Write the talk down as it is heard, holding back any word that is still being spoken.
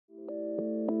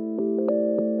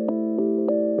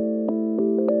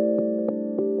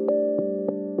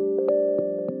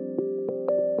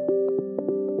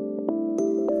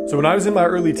So when I was in my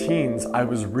early teens, I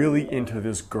was really into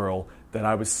this girl that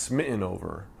I was smitten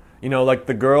over. You know, like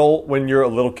the girl when you're a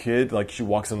little kid, like she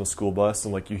walks on the school bus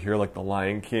and like you hear like the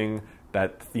Lion King,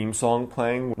 that theme song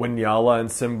playing when Nala and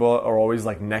Simba are always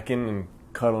like necking and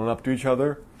cuddling up to each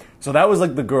other. So that was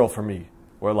like the girl for me,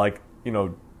 where like, you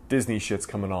know, Disney shit's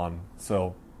coming on.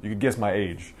 So you could guess my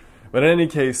age. But in any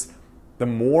case, the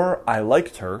more I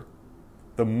liked her,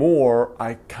 the more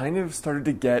I kind of started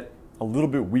to get a little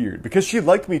bit weird because she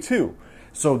liked me too.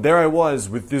 So there I was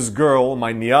with this girl,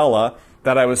 my Niala,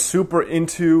 that I was super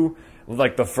into,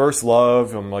 like the first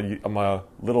love. I'm a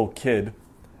little kid.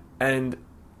 And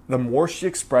the more she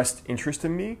expressed interest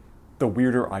in me, the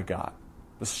weirder I got,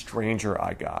 the stranger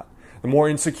I got, the more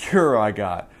insecure I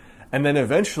got. And then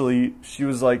eventually she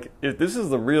was like, if this is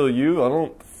the real you, I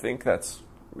don't think that's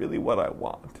really what I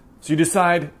want. So you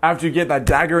decide, after you get that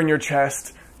dagger in your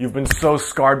chest, you've been so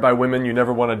scarred by women, you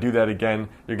never want to do that again.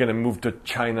 You're going to move to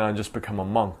China and just become a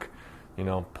monk. You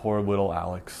know, poor little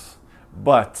Alex.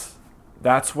 But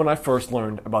that's when I first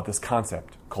learned about this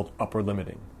concept called upper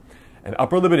limiting. And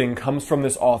upper limiting comes from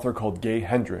this author called Gay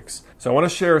Hendricks. So I want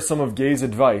to share some of Gay's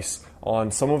advice on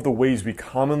some of the ways we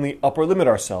commonly upper limit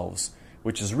ourselves,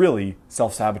 which is really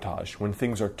self-sabotage when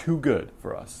things are too good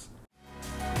for us.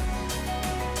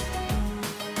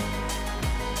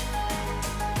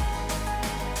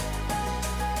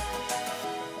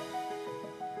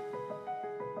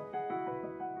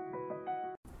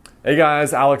 Hey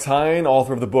guys, Alex Hine,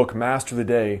 author of the book Master the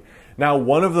Day. Now,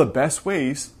 one of the best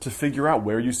ways to figure out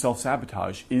where you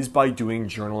self-sabotage is by doing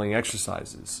journaling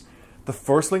exercises. The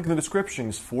first link in the description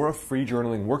is for a free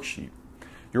journaling worksheet.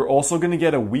 You're also going to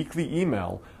get a weekly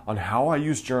email on how I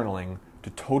use journaling to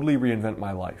totally reinvent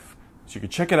my life. So you can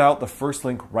check it out, the first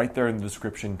link right there in the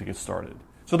description to get started.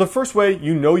 So the first way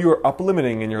you know you're upper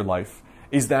limiting in your life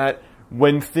is that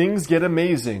when things get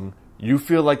amazing, you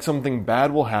feel like something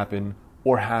bad will happen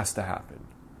or has to happen.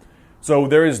 So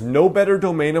there is no better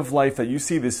domain of life that you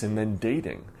see this in than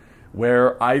dating,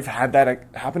 where I've had that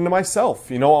happen to myself.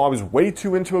 You know, I was way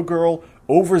too into a girl,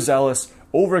 overzealous,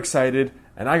 overexcited,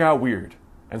 and I got weird.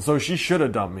 And so she should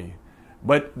have dumped me.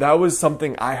 But that was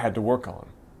something I had to work on.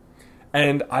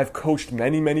 And I've coached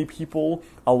many, many people,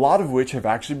 a lot of which have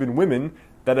actually been women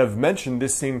that have mentioned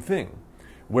this same thing,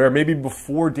 where maybe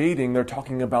before dating, they're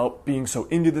talking about being so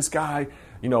into this guy,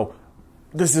 you know,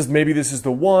 maybe this is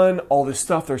the one, all this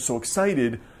stuff, they're so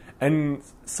excited. And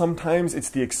sometimes it's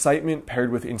the excitement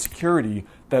paired with insecurity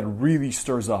that really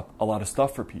stirs up a lot of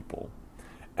stuff for people.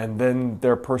 And then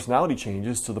their personality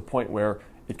changes to the point where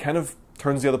it kind of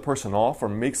turns the other person off or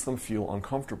makes them feel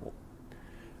uncomfortable.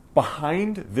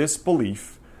 Behind this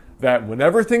belief that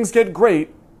whenever things get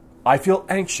great, I feel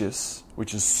anxious,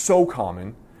 which is so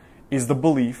common, is the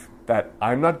belief that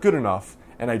I'm not good enough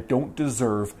and I don't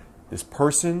deserve this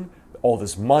person, all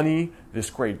this money, this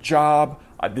great job,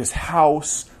 this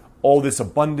house, all this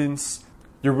abundance.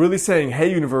 You're really saying,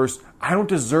 hey universe, I don't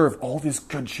deserve all this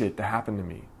good shit to happen to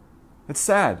me. It's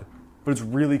sad, but it's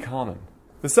really common.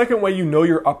 The second way you know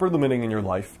you're upper limiting in your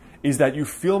life is that you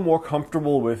feel more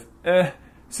comfortable with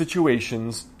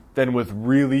situations than with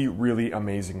really, really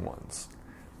amazing ones.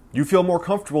 You feel more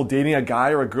comfortable dating a guy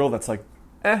or a girl that's like,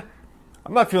 I'm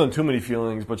not feeling too many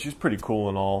feelings, but she's pretty cool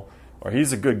and all. Or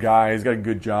he's a good guy, he's got a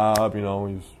good job, you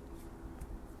know.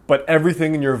 But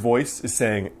everything in your voice is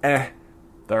saying,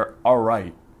 they're all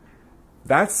right.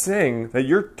 That's saying that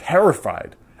you're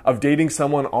terrified of dating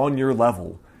someone on your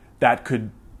level that could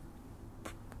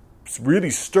really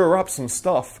stir up some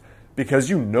stuff because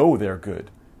you know they're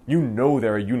good. You know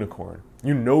they're a unicorn.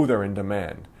 You know they're in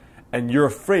demand. And you're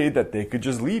afraid that they could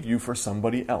just leave you for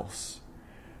somebody else.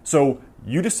 So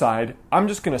you decide, I'm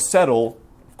just going to settle.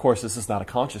 Of course, this is not a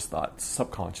conscious thought, it's a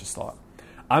subconscious thought.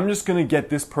 I'm just going to get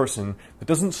this person that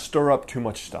doesn't stir up too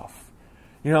much stuff.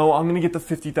 You know, I'm going to get the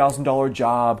 $50,000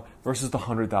 job versus the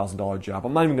 $100,000 job.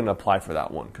 I'm not even going to apply for that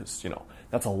one because, you know,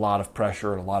 that's a lot of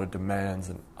pressure and a lot of demands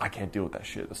and I can't deal with that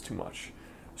shit. That's too much.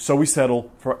 So we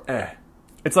settle for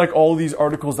It's like all these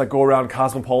articles that go around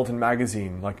Cosmopolitan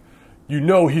magazine, like, you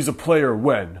know he's a player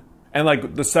when. And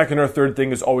like the second or third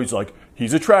thing is always like,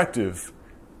 he's attractive.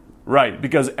 Right,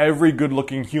 because every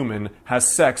good-looking human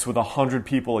has sex with 100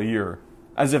 people a year,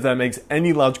 as if that makes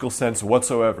any logical sense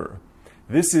whatsoever.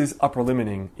 This is upper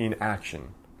limiting in action.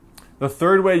 The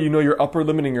third way you know you're upper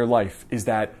limiting your life is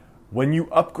that when you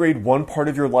upgrade one part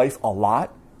of your life a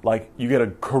lot, like you get a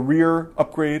career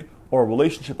upgrade or a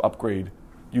relationship upgrade,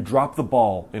 you drop the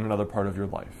ball in another part of your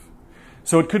life.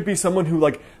 So it could be someone who,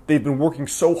 like, they've been working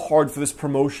so hard for this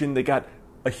promotion, they got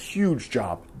a huge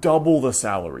job, double the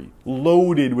salary,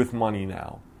 loaded with money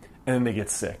now, and then they get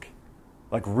sick,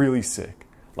 like really sick.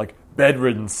 like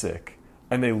bedridden sick,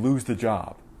 and they lose the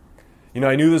job. You know,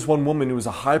 I knew this one woman who was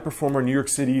a high performer in New York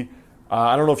City.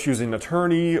 I don't know if she was an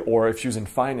attorney or if she was in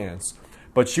finance,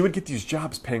 but she would get these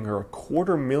jobs paying her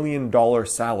 $250,000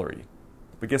 salary.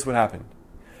 But guess what happened?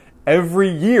 Every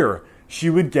year, she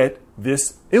would get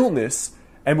this illness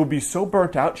and would be so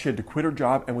burnt out she had to quit her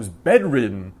job and was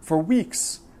bedridden for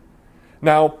weeks.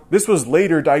 Now, this was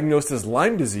later diagnosed as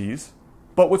Lyme disease,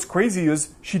 but what's crazy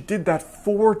is she did that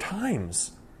 4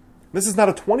 times. This is not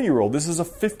a 20-year-old, this is a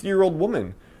 50-year-old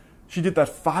woman. She did that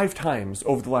 5 times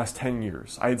over the last 10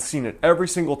 years. I had seen it every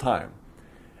single time.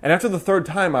 And after the 3rd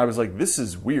time, I was like, this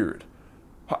is weird.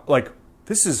 Like,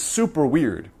 this is super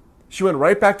weird. She went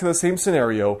right back to the same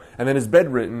scenario and then is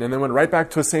bedridden, and then went right back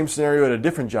to the same scenario at a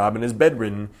different job and is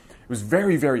bedridden. It was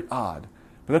very, very odd.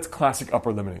 But that's classic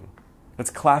upper limiting. That's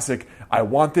classic, I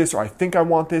want this or I think I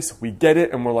want this. We get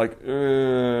it and we're like,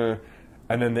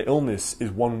 And then the illness is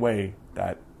one way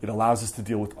that it allows us to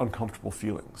deal with uncomfortable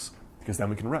feelings, because then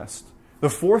we can rest. The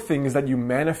 4th thing is that you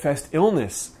manifest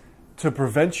illness to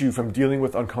prevent you from dealing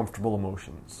with uncomfortable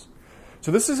emotions.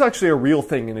 So this is actually a real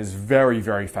thing and is very,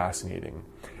 very fascinating.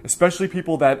 Especially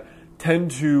people that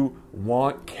tend to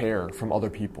want care from other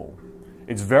people.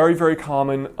 It's very, very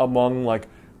common among like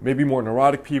maybe more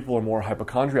neurotic people or more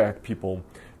hypochondriac people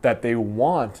that they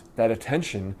want that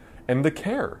attention and the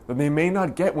care that they may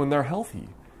not get when they're healthy.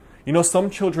 You know, some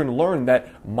children learn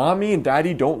that mommy and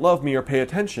daddy don't love me or pay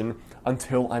attention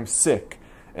until I'm sick.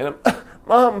 And I'm,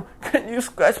 Mom, can you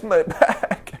scratch my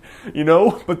back? You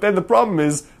know, but then the problem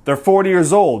is they're 40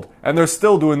 years old and they're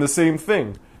still doing the same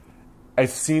thing. I've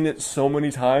seen it so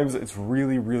many times, it's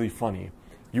really, really funny.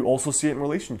 You also see it in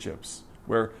relationships,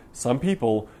 where some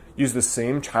people use the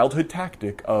same childhood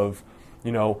tactic of,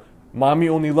 you know, mommy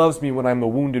only loves me when I'm a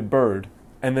wounded bird,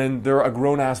 and then they're a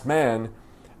grown-ass man,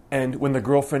 and when the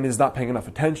girlfriend is not paying enough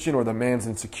attention or the man's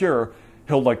insecure,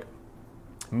 he'll like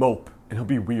mope, and he'll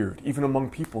be weird, even among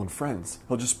people and friends.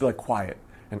 He'll just be like quiet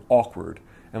and awkward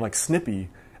and like snippy,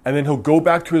 and then he'll go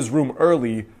back to his room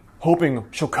early, hoping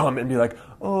she'll come and be like,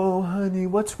 oh, honey,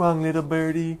 what's wrong, little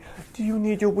birdie? Do you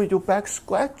need your back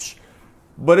scratch?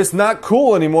 But it's not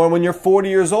cool anymore when you're 40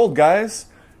 years old, guys.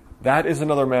 That is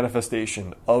another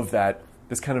manifestation of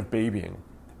this kind of babying.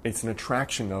 It's an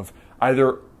attraction of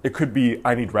either it could be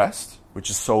I need rest,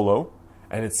 which is solo,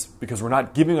 and it's because we're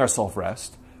not giving ourselves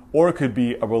rest, or it could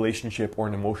be a relationship or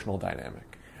an emotional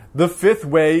dynamic. The 5th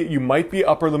way you might be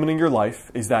upper limiting your life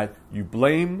is that you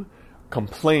blame,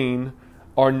 complain,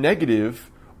 are negative,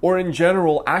 or in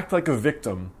general act like a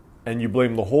victim, and you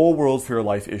blame the whole world for your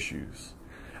life issues.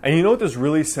 And you know what this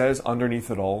really says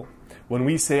underneath it all? When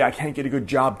we say I can't get a good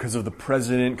job because of the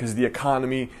president, because of the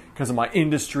economy, because of my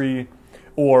industry,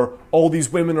 or all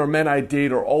these women or men I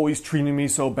date are always treating me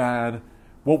so bad,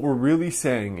 what we're really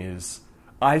saying is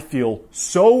I feel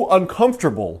so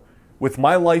uncomfortable with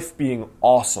my life being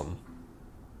awesome.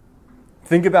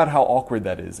 Think about how awkward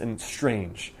that is and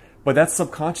strange. But that's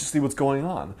subconsciously what's going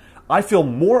on. I feel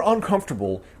more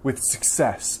uncomfortable with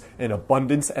success and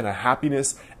abundance and a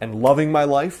happiness and loving my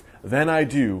life than I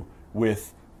do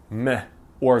with meh,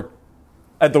 or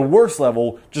at the worst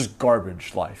level, just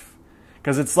garbage life.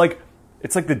 Because it's like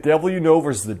the devil you know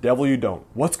versus the devil you don't.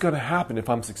 What's going to happen if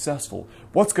I'm successful?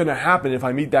 What's going to happen if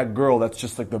I meet that girl that's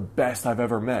just like the best I've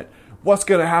ever met? What's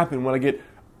going to happen when I get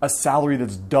a salary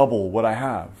that's double what I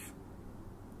have?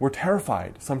 We're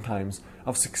terrified sometimes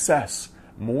of success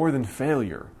more than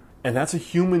failure. And that's a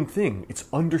human thing. It's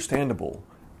understandable,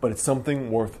 but it's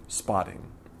something worth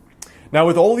spotting. Now,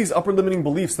 with all these upper limiting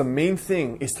beliefs, the main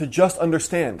thing is to just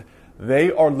understand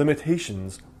they are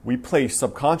limitations we place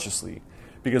subconsciously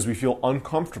because we feel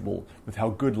uncomfortable with how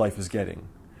good life is getting.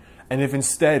 And if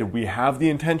instead we have the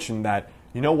intention that,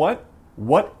 you know what?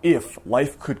 What if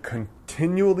life could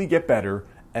continually get better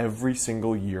every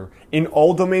single year in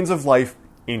all domains of life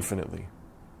infinitely?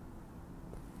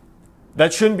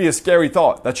 That shouldn't be a scary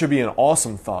thought. That should be an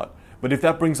awesome thought. But if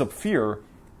that brings up fear,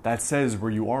 that says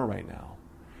where you are right now.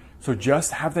 So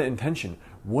just have that intention.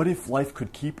 What if life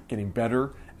could keep getting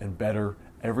better and better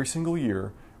every single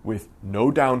year with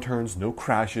no downturns, no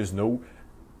crashes, no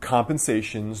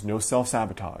compensations, no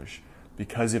self-sabotage?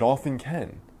 Because it often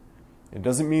can. It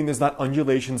doesn't mean there's not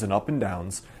undulations and up and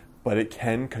downs, but it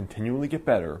can continually get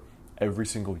better every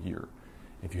single year.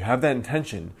 If you have that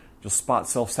intention, you'll spot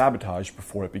self-sabotage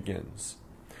before it begins.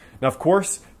 Now, of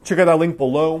course, check out that link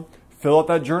below. Fill out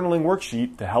that journaling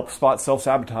worksheet to help spot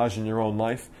self-sabotage in your own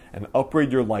life and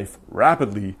upgrade your life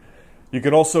rapidly. You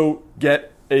can also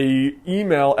get an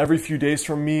email every few days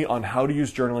from me on how to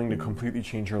use journaling to completely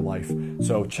change your life.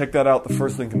 So check that out, the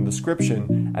first link in the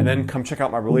description, and then come check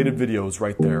out my related videos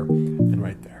right there and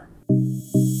right there.